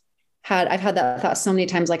something I've had that thought so many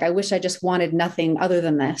times. Like, I wish I just wanted nothing other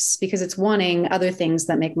than this, because it's wanting other things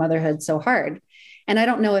that make motherhood so hard. And I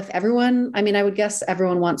don't know if I would guess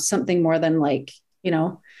everyone wants something more than like you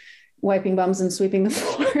know, wiping bums and sweeping the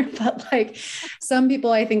floor. But like some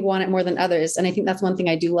people I think want it more than others. And I think that's one thing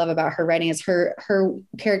I do love about her writing is her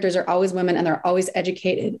characters are always women and they're always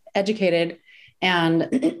educated. And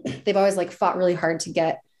they've always like fought really hard to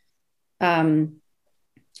get out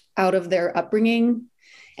of their upbringing.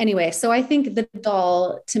 Anyway, so I think the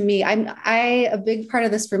doll to me, a big part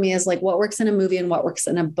of this for me is like what works in a movie and what works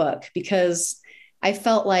in a book, because I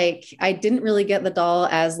felt like I didn't really get the doll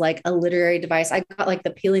as like a literary device. I got like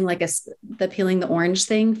the peeling the orange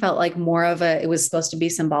thing felt like more of it was supposed to be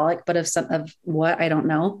symbolic, but of what, I don't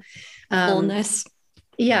know. Wholeness.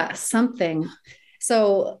 Yeah, something.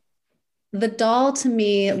 So the doll to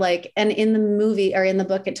me, like, and in the movie or in the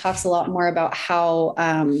book, it talks a lot more about how,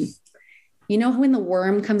 you know, when the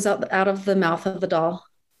worm comes out of the mouth of the doll.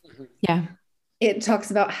 Yeah. It talks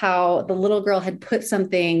about how the little girl had put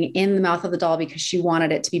something in the mouth of the doll because she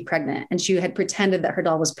wanted it to be pregnant, and she had pretended that her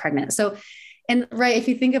doll was pregnant. So, and right, if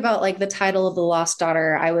you think about like the title of The Lost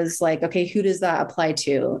Daughter, I was like, okay, who does that apply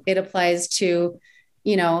to? It applies to,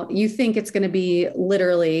 you know, you think it's going to be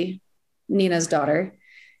literally Nina's daughter.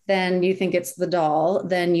 Then you think it's the doll.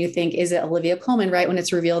 Then you think, is it Olivia Colman? Right. When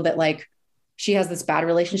it's revealed that like she has this bad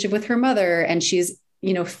relationship with her mother and she's,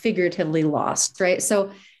 you know, figuratively lost. Right.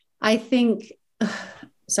 So I think,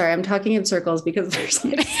 sorry, I'm talking in circles because there's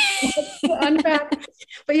like unpack.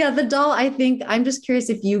 But yeah, the doll, I think I'm just curious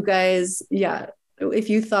if you guys, if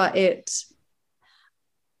you thought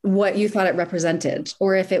what you thought it represented,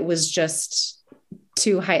 or if it was just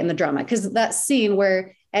to heighten the drama. Because that scene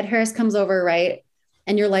where Ed Harris comes over, right?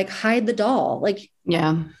 And you're like, hide the doll. Like,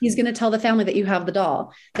 yeah, he's going to tell the family that you have the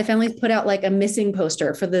doll. The family's put out like a missing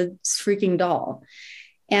poster for the freaking doll.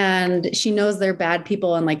 And she knows they're bad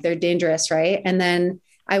people and like they're dangerous, right? And then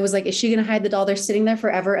I was like, is she going to hide the doll? They're sitting there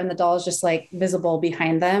forever and the doll is just like visible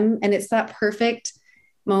behind them. And it's that perfect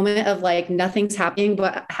moment of like nothing's happening,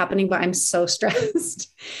 but I'm so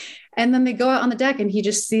stressed. And then they go out on the deck and he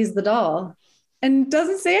just sees the doll and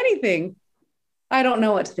doesn't say anything. I don't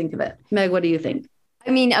know what to think of it. Meg, what do you think? I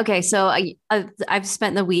mean, okay, so I've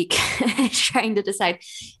spent the week trying to decide,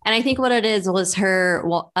 and I think what it is was her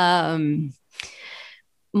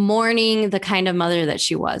mourning the kind of mother that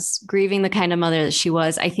she was, grieving the kind of mother that she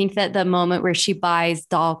was. I think that the moment where she buys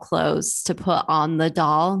doll clothes to put on the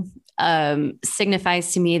doll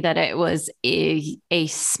signifies to me that it was a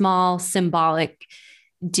small symbolic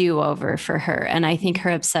do-over for her. And I think her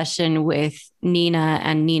obsession with Nina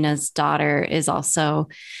and Nina's daughter is also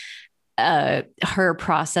her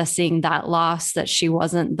processing that loss, that she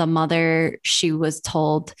wasn't the mother she was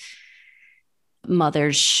told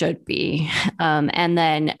mothers should be. And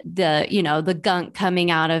then the gunk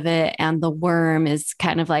coming out of it and the worm is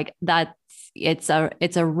kind of like that. It's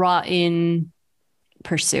a rotten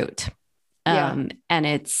pursuit. And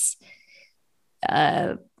it's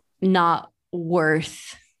not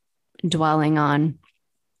worth dwelling on.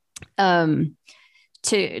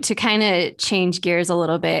 To kind of change gears a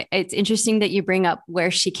little bit, it's interesting that you bring up where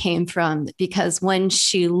she came from, because when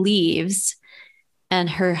she leaves and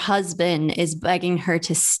her husband is begging her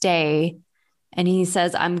to stay and he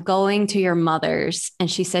says, I'm going to your mother's. And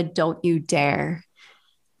she said, don't you dare.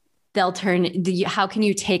 They'll how can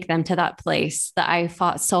you take them to that place that I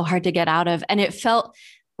fought so hard to get out of? And it felt,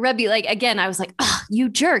 Rebby, like, again, I was like, oh, you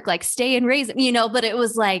jerk, like stay and raise them, but it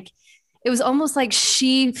was almost like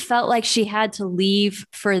she felt like she had to leave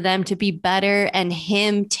for them to be better, and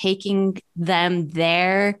him taking them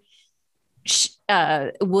there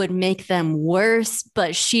would make them worse.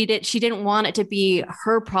 But she didn't want it to be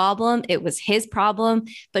her problem. It was his problem,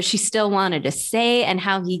 but she still wanted to say, and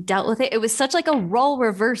how he dealt with it. It was such like a role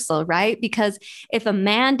reversal, right? Because if a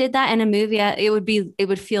man did that in a movie, it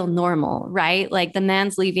would feel normal, right? Like the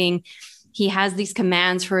man's leaving. He has these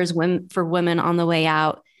commands for women on the way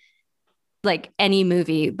out, like any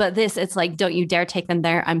movie. But this, it's like, don't you dare take them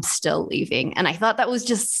there. I'm still leaving. And I thought that was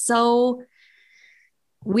just so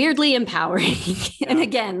weirdly empowering. And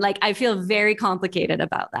again, like I feel very complicated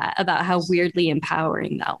about that, about how weirdly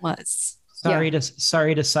empowering that was. Sorry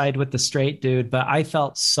to side with the straight dude, but I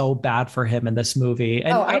felt so bad for him in this movie.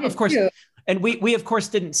 And I of course, and we of course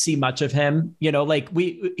didn't see much of him, like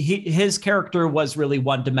his character was really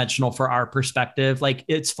one dimensional for our perspective. Like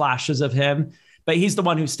it's flashes of him, but he's the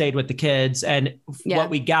one who stayed with the kids. And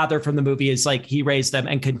what we gather from the movie is like he raised them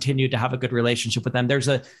and continued to have a good relationship with them. There's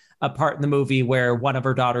a part in the movie where one of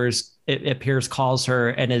her daughters, it appears, calls her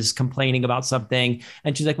and is complaining about something.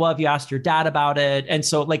 And she's like, well, have you asked your dad about it? And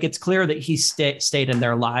so like, it's clear that he stayed in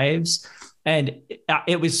their lives. And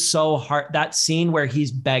it was so hard. That scene where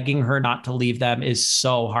he's begging her not to leave them is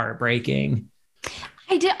so heartbreaking.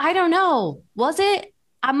 I don't know. Was it?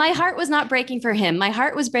 my heart was not breaking for him. My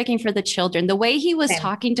heart was breaking for the children. The way he was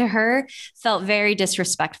talking to her felt very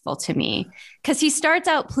disrespectful to me, because he starts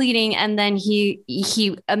out pleading and then he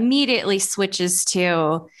immediately switches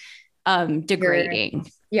to degrading.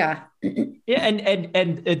 Yeah. Yeah,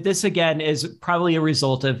 and this again is probably a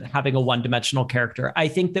result of having a one-dimensional character. I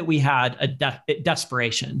think that we had a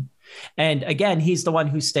desperation, and again, he's the one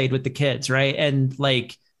who stayed with the kids, right? And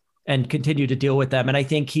continued to deal with them. And I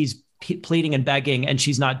think he's pleading and begging, and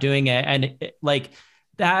she's not doing it. And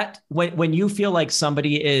that, when you feel like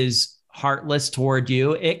somebody is heartless toward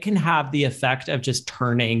you, it can have the effect of just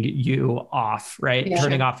turning you off, right? Yeah.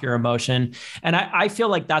 Turning off your emotion. And I feel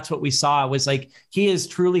like that's what we saw, was like, he is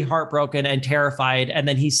truly heartbroken and terrified. And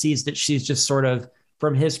then he sees that she's just sort of,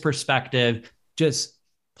 from his perspective, just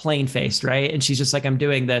plain faced, right? And she's just like, I'm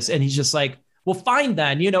doing this. And he's just like, well, fine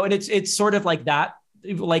then, and it's sort of like that.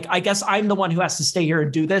 Like, I guess I'm the one who has to stay here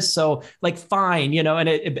and do this. So like, fine,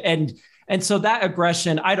 and so that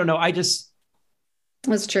aggression, I don't know.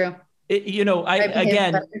 That's true.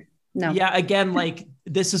 Again, like,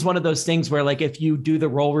 this is one of those things where, like, if you do the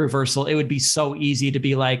role reversal, it would be so easy to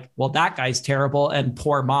be like, well, that guy's terrible and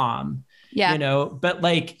poor mom, but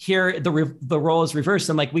like here, the role is reversed.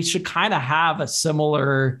 And like, we should kind of have a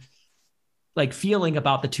similar like feeling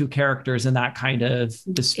about the two characters in that kind of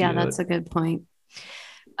dispute. Yeah, that's a good point.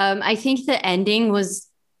 I think the ending was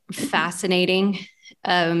fascinating.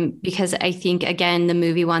 Because I think, again, the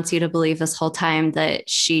movie wants you to believe this whole time that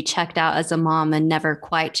she checked out as a mom and never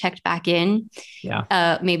quite checked back in.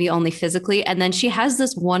 Yeah. Maybe only physically. And then she has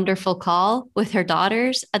this wonderful call with her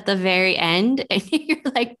daughters at the very end. And you're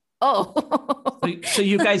like, oh. So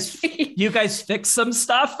you guys fix some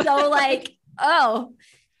stuff? So like, oh,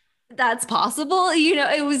 that's possible.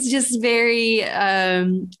 It was just very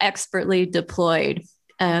expertly deployed.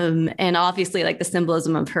 And obviously, like, the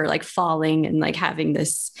symbolism of her like falling and like having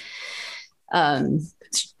this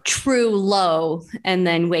true low, and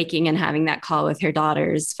then waking and having that call with her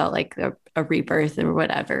daughters felt like a rebirth or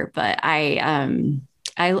whatever. But it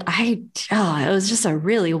was just a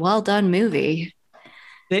really well done movie.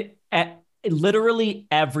 Literally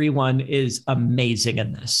everyone is amazing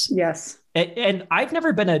in this. Yes. And I've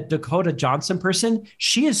never been a Dakota Johnson person.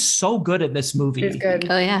 She is so good in this movie. She's good.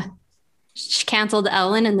 Oh yeah. She canceled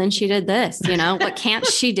Ellen and then she did this, what can't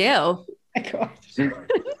she do? My gosh.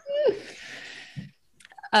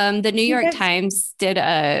 The New York Times did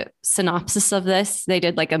a synopsis of this. They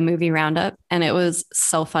did like a movie roundup, and it was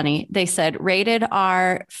so funny. They said rated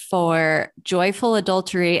R for joyful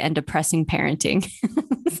adultery and depressing parenting.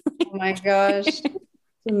 Oh my gosh. It's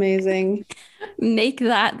amazing. Make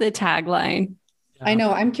that the tagline. I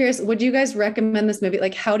know. I'm curious. Would you guys recommend this movie?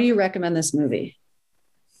 Like, how do you recommend this movie?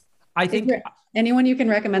 I think anyone you can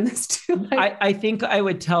recommend this to. I think I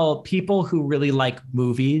would tell people who really like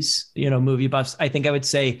movies, movie buffs. I think I would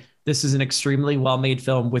say this is an extremely well-made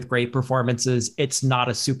film with great performances. It's not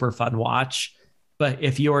a super fun watch, but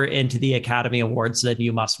if you're into the Academy Awards, then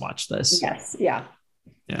you must watch this. Yes. Yeah.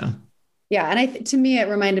 Yeah. Yeah. And to me, it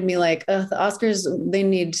reminded me like the Oscars, they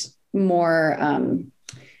need more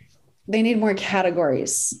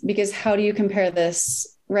categories, because how do you compare this?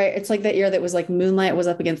 Right. It's like that year that was like Moonlight was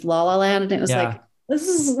up against La La Land. And it was like,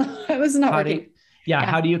 it was not working.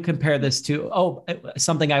 How do you compare this to,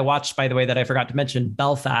 something I watched, by the way, that I forgot to mention,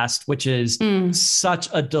 Belfast, which is such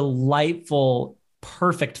a delightful,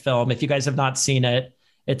 perfect film. If you guys have not seen it,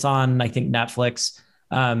 it's on, I think, Netflix.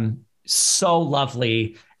 So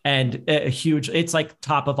lovely. And it's like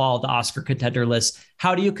top of all the Oscar contender lists.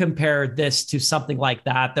 How do you compare this to something like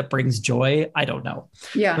that brings joy? I don't know.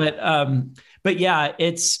 Yeah. But yeah,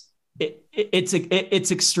 it's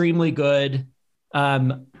extremely good.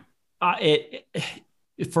 For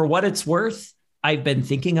what it's worth, I've been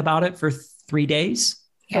thinking about it for 3 days.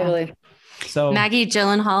 Totally. So Maggie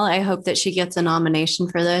Gyllenhaal, I hope that she gets a nomination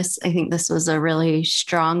for this. I think this was a really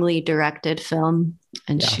strongly directed film,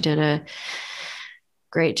 and she did a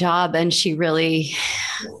great job. And she really,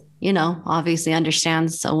 obviously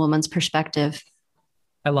understands a woman's perspective.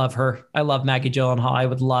 I love her. I love Maggie Gyllenhaal. I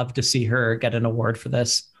would love to see her get an award for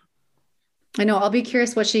this. I know. I'll be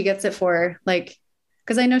curious what she gets it for. Like,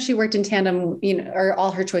 because I know she worked in tandem, or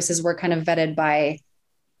all her choices were kind of vetted by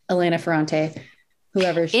Elena Ferrante,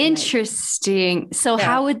 whoever. Interesting. So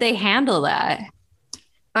how would they handle that?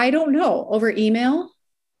 I don't know. Over email?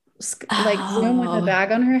 Like Zoom with a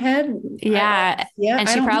bag on her head. Yeah. And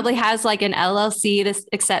she probably has like an LLC to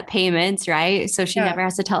accept payments, right? So she never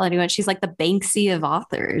has to tell anyone. She's like the Banksy of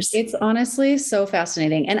authors. It's honestly so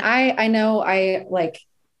fascinating. And I know I like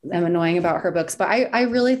am annoying about her books, but I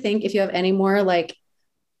really think if you have any more like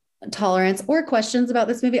tolerance or questions about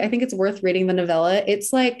this movie, I think it's worth reading the novella.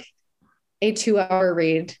 It's like a 2-hour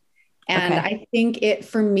read. And Okay. I think it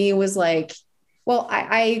for me was like, well,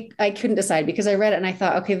 I couldn't decide because I read it and I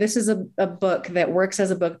thought, okay, this is a book that works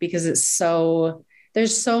as a book because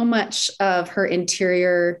there's so much of her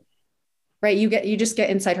interior, right? You just get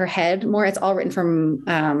inside her head more. It's all written from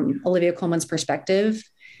Olivia Colman's perspective.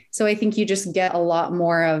 So I think you just get a lot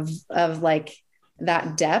more of like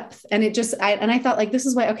that depth. And I thought like, this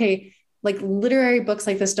is why, okay, like literary books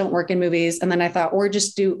like this don't work in movies. And then I thought, or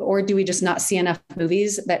do we just not see enough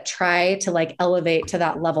movies that try to like elevate to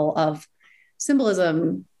that level of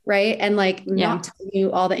symbolism, right? And like not telling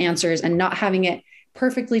you all the answers and not having it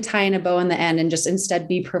perfectly tie in a bow in the end and just instead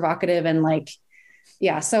be provocative and like,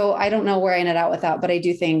 yeah. So I don't know where I ended out with that, but I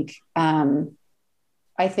do think,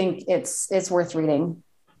 I think it's worth reading.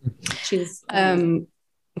 She's,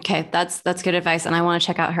 okay. That's good advice. And I want to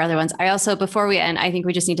check out her other ones. I also, before we end, I think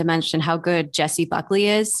we just need to mention how good Jessie Buckley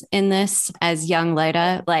is in this as young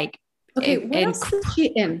Lyta. Like, okay, what else is she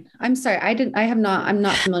in? I'm sorry. I'm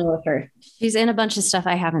not familiar with her. She's in a bunch of stuff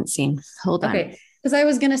I haven't seen. Hold on. Okay. Because I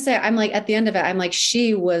was going to say, I'm like, at the end of it, I'm like,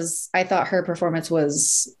 I thought her performance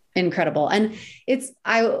was incredible. And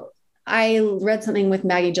I read something with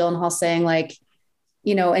Maggie Gyllenhaal saying like,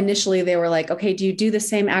 you know, initially they were like, okay, do you do the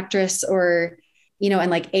same actress or, you know, and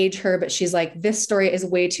like age her, but she's like, this story is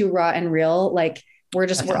way too raw and real. Like we're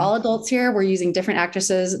all adults here. We're using different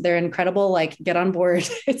actresses. They're incredible. Like get on board.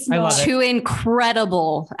 It's two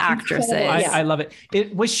incredible actresses. I love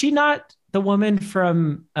it. Was she not the woman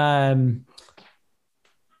from,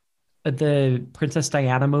 the Princess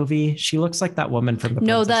Diana movie? She looks like that woman from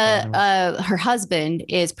the her husband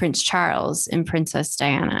is Prince Charles in Princess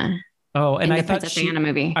Diana. Oh, and I thought Diana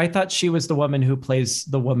movie. I thought she was the woman who plays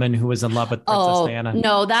the woman who was in love with Princess Diana.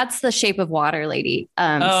 No, that's the Shape of Water lady,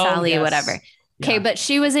 Sally, whatever. Okay, but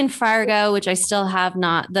she was in Fargo, which I still have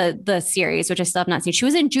not the series, which I still have not seen. She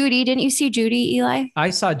was in Judy. Didn't you see Judy, Eli? I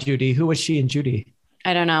saw Judy. Who was she in Judy?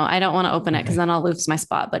 I don't know. I don't want to open it because then I'll lose my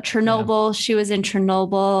spot. But Chernobyl, she was in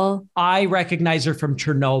Chernobyl. I recognize her from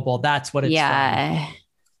Chernobyl. That's what it's from.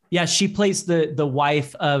 Yeah, she plays the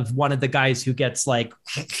wife of one of the guys who gets like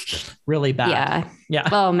really bad. Yeah.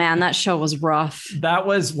 Oh man, that show was rough. That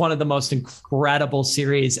was one of the most incredible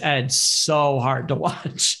series and so hard to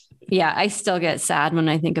watch. Yeah, I still get sad when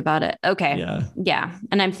I think about it. Okay. Yeah.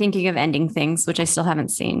 And I'm thinking of Ending Things, which I still haven't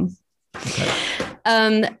seen.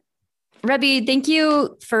 Okay. Rebby, thank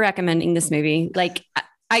you for recommending this movie. Like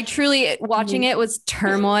I truly watching it was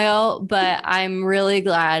turmoil, but I'm really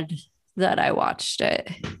glad that I watched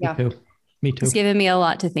it. Yeah. Me too. It's given me a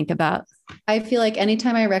lot to think about. I feel like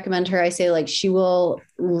anytime I recommend her, I say like, she will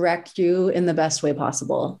wreck you in the best way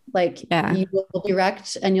possible. Like you will be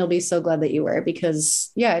wrecked and you'll be so glad that you were,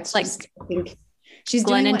 because it's like, I think she's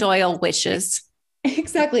Glennon Doyle wishes.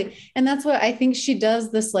 Exactly. And that's what I think she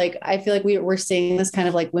does this. Like, I feel like we're seeing this kind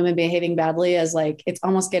of like women behaving badly as like, it's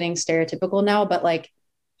almost getting stereotypical now, but like,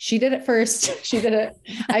 she did it first. She did it,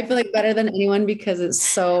 I feel like better than anyone because it's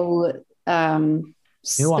so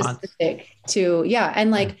specific to,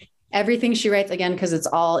 and like everything she writes again, because it's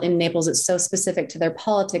all in Naples, it's so specific to their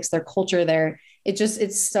politics, their culture there.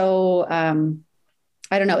 It's so, I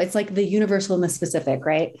don't know. It's like the universal and the specific,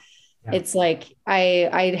 right? Yeah. It's like,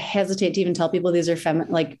 I hesitate to even tell people these are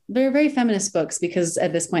they're very feminist books because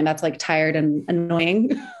at this point that's like tired and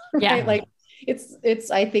annoying. Right? Yeah. Like it's,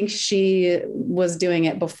 I think she was doing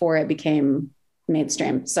it before it became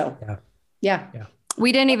mainstream. So yeah.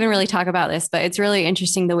 We didn't even really talk about this, but it's really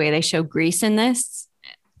interesting the way they show Greece in this,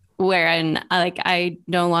 wherein I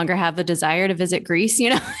no longer have a desire to visit Greece,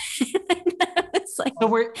 you know? It's like, so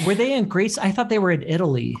were they in Greece? I thought they were in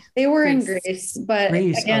Italy. They were in Greece, but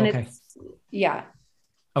again,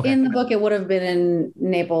 in the book, it would have been in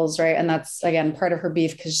Naples, right? And that's, again, part of her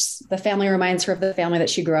beef because the family reminds her of the family that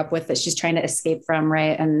she grew up with that she's trying to escape from,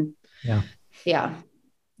 right? And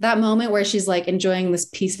that moment where she's like enjoying this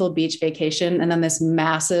peaceful beach vacation and then this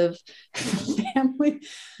massive family.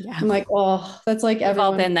 Yeah. I'm like, oh, that's like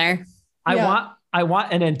everyone. All been there. I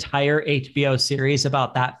want an entire HBO series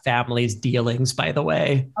about that family's dealings, by the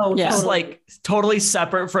way. Oh, yeah. Just like totally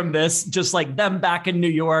separate from this, just like them back in New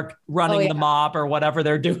York running the mob or whatever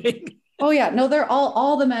they're doing. Oh yeah. No, they're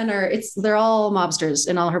all the men they're all mobsters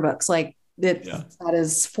in all her books. Like that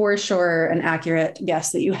is for sure an accurate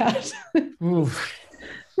guess that you had.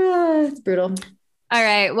 It's brutal. All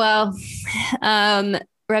right. Well,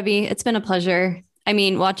 Rebby, it's been a pleasure. I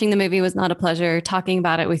mean, watching the movie was not a pleasure. Talking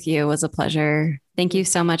about it with you was a pleasure. Thank you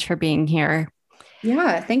so much for being here.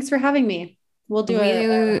 Yeah. Thanks for having me. We'll do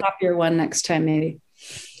a happier one next time, maybe.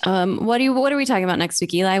 What are we talking about next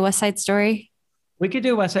week, Eli? West Side Story? We could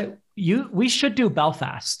do West Side. We should do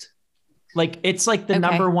Belfast. Like it's like the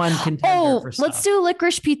number one contender for stuff. Let's do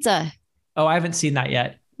Licorice Pizza. Oh, I haven't seen that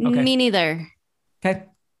yet. Okay. Me neither. Okay.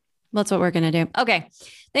 That's what we're going to do. Okay.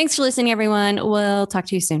 Thanks for listening, everyone. We'll talk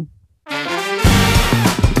to you soon.